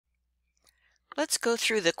Let's go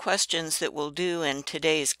through the questions that we'll do in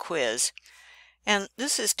today's quiz. And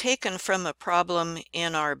this is taken from a problem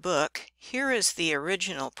in our book. Here is the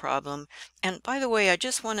original problem. And by the way, I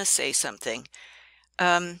just want to say something.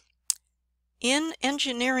 In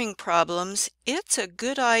engineering problems, it's a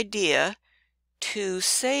good idea to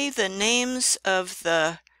say the names of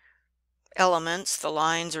the elements, the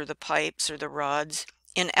lines or the pipes or the rods,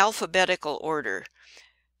 in alphabetical order.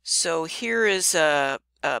 So here is a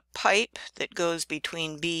pipe that goes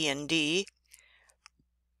between B and D.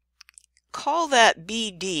 Call that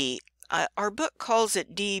BD. Our book calls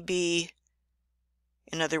it DB.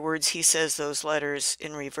 In other words, he says those letters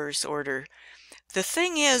in reverse order. The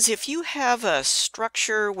thing is, if you have a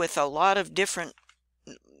structure with a lot of different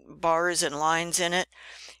bars and lines in it,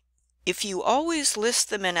 if you always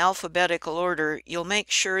list them in alphabetical order, you'll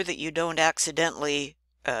make sure that you don't accidentally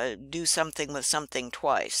do something with something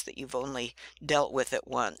twice, that you've only dealt with it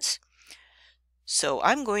once. So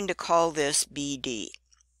I'm going to call this BD.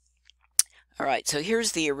 All right, so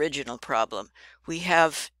here's the original problem. We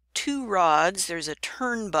have two rods. There's a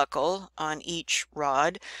turnbuckle on each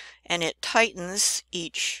rod, and it tightens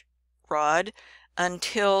each rod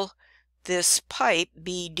until this pipe,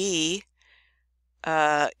 BD,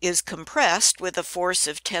 is compressed with a force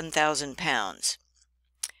of 10,000 pounds.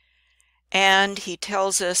 And he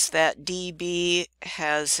tells us that DB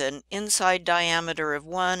has an inside diameter of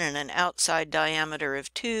 1 and an outside diameter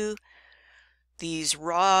of 2. These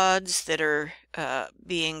rods that are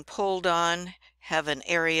being pulled on have an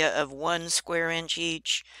area of 1 square inch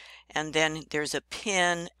each, and then there's a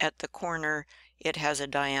pin at the corner. It has a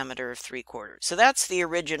diameter of 3/4. So that's the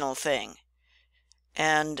original thing.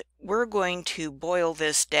 And we're going to boil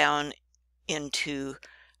this down into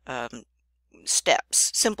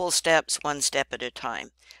steps, simple steps, one step at a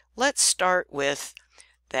time. Let's start with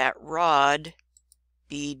that rod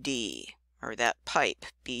BD, or that pipe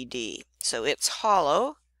BD. So it's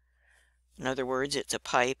hollow. In other words, it's a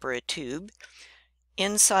pipe or a tube.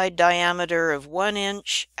 Inside diameter of 1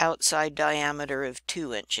 inch, outside diameter of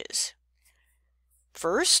 2 inches.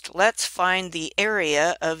 First, let's find the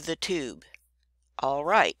area of the tube. All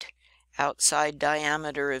right, outside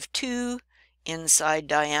diameter of 2, inside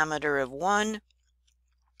diameter of 1.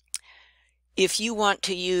 If you want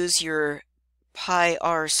to use your pi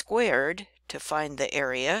r squared to find the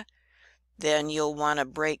area, then you'll want to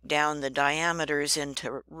break down the diameters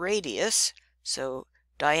into radius. So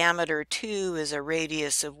diameter 2 is a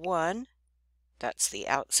radius of 1. That's the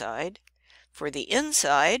outside. For the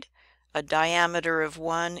inside, a diameter of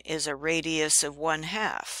 1 is a radius of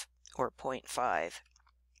 1/2, or 0.5.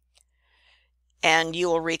 And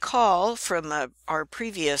you'll recall from our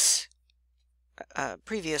previous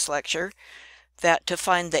lecture that to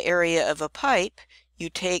find the area of a pipe, you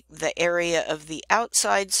take the area of the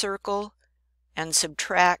outside circle and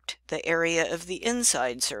subtract the area of the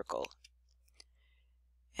inside circle.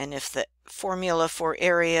 And if the formula for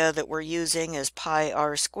area that we're using is pi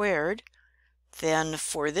r squared, then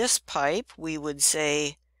for this pipe we would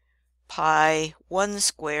say pi 1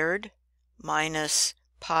 squared minus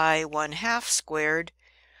pi 1/2 squared.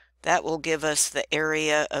 That will give us the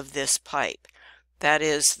area of this pipe. That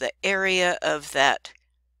is the area of that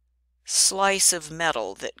slice of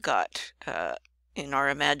metal that got, in our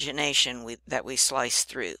imagination, that we sliced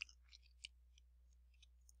through.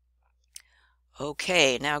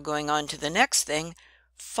 Okay, now going on to the next thing,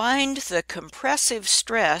 find the compressive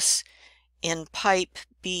stress in pipe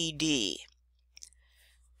BD.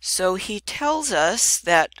 So he tells us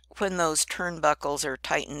that when those turnbuckles are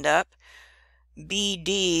tightened up,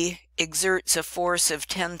 BD exerts a force of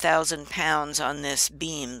 10,000 pounds on this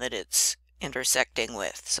beam that it's intersecting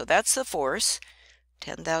with. So that's the force,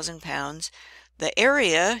 10,000 pounds. The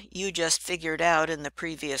area you just figured out in the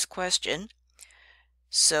previous question,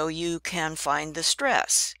 so you can find the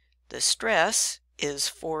stress. The stress is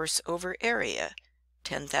force over area,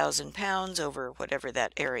 10,000 pounds over whatever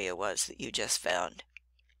that area was that you just found.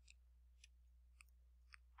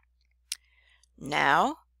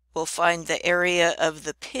 Now we'll find the area of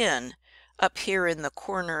the pin up here in the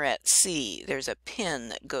corner at C. There's a pin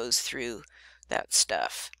that goes through that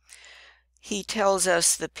stuff. He tells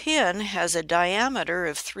us the pin has a diameter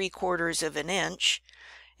of 3/4 of an inch,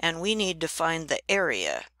 and we need to find the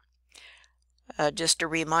area. Just a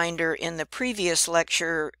reminder, in the previous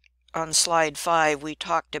lecture on slide 5, we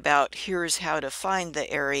talked about here's how to find the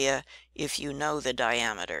area if you know the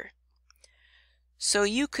diameter. So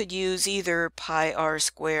you could use either pi r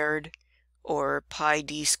squared or pi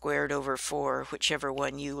d squared over 4, whichever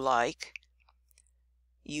one you like.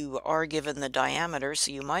 You are given the diameter,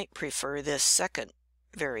 so you might prefer this second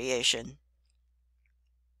variation.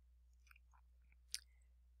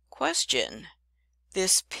 Question: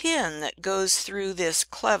 this pin that goes through this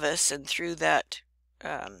clevis and through that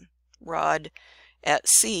rod at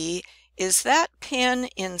C, is that pin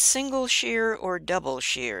in single shear or double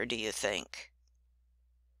shear, do you think?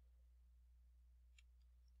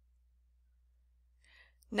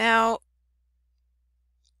 Now,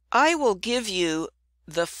 I will give you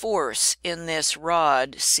the force in this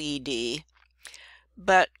rod CD,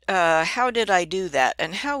 but how did I do that?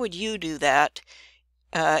 And how would you do that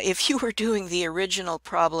if you were doing the original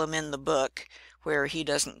problem in the book where he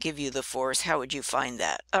doesn't give you the force? How would you find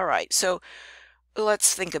that? All right, so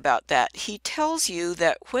let's think about that. He tells you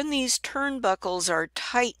that when these turnbuckles are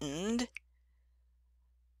tightened,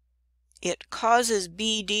 it causes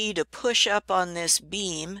BD to push up on this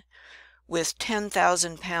beam with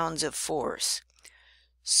 10,000 pounds of force.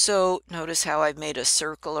 So notice how I've made a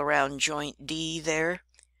circle around joint D there.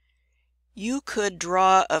 You could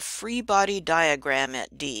draw a free body diagram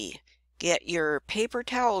at D. Get your paper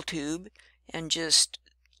towel tube and just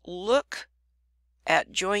look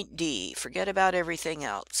at joint D. Forget about everything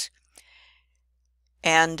else.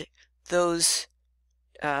 And those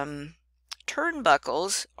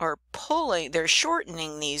turnbuckles are pulling, they're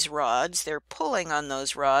shortening these rods, they're pulling on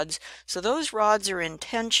those rods, so those rods are in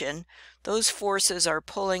tension, those forces are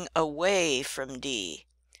pulling away from D.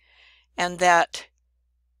 And that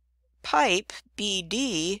pipe,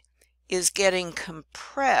 BD, is getting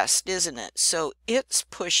compressed, isn't it? So it's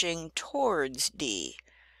pushing towards D.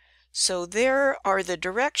 So there are the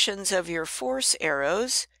directions of your force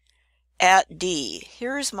arrows at D.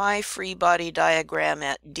 Here's my free body diagram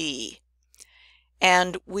at D.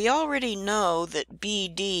 And we already know that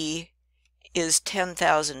BD is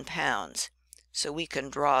 10,000 pounds, so we can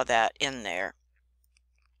draw that in there.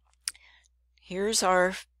 Here's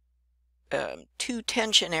our two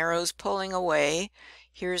tension arrows pulling away.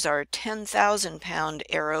 Here's our 10,000 pound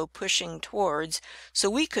arrow pushing towards, so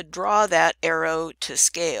we could draw that arrow to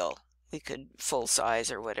scale. We could full size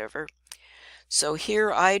or whatever. So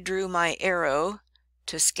here I drew my arrow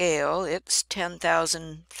to scale. It's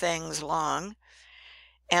 10,000 things long.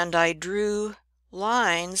 And I drew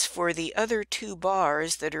lines for the other two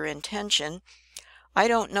bars that are in tension. I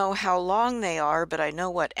don't know how long they are, but I know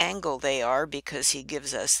what angle they are because he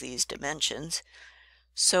gives us these dimensions.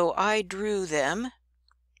 So I drew them,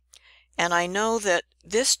 and I know that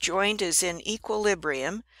this joint is in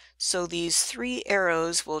equilibrium, so these three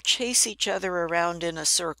arrows will chase each other around in a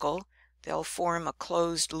circle. They'll form a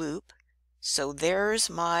closed loop. So there's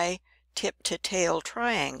my tip to tail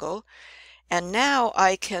triangle. And now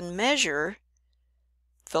I can measure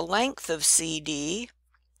the length of CD,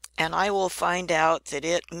 and I will find out that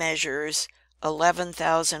it measures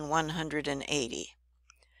 11,180.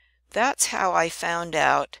 That's how I found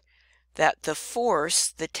out that the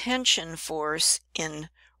force, the tension force in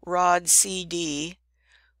rod CD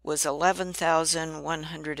was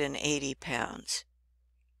 11,180 pounds.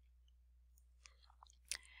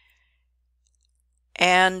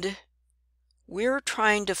 And we're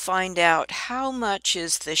trying to find out how much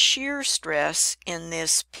is the shear stress in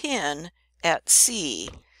this pin at C,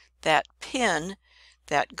 that pin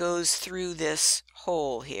that goes through this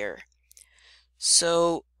hole here.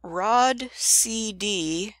 So rod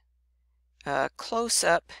CD, close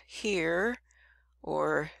up here,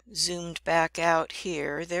 or zoomed back out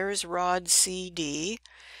here, there's rod CD.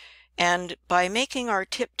 And by making our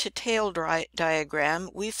tip to tail diagram,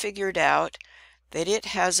 we figured out that it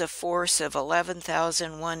has a force of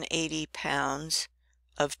 11,180 pounds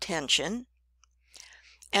of tension.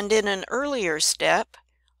 And in an earlier step,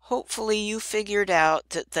 hopefully you figured out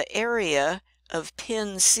that the area of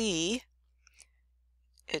pin C,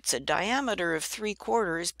 it's a diameter of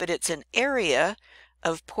 3/4, but it's an area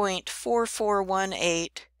of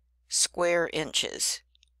 0.4418 square inches.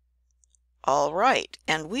 All right,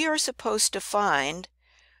 and we are supposed to find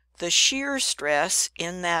the shear stress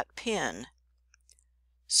in that pin.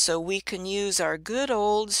 So we can use our good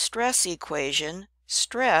old stress equation.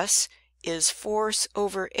 Stress is force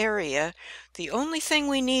over area. The only thing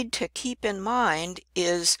we need to keep in mind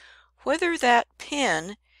is whether that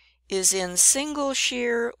pin is in single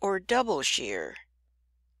shear or double shear.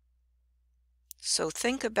 So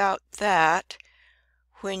think about that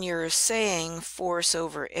when you're saying force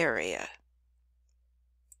over area.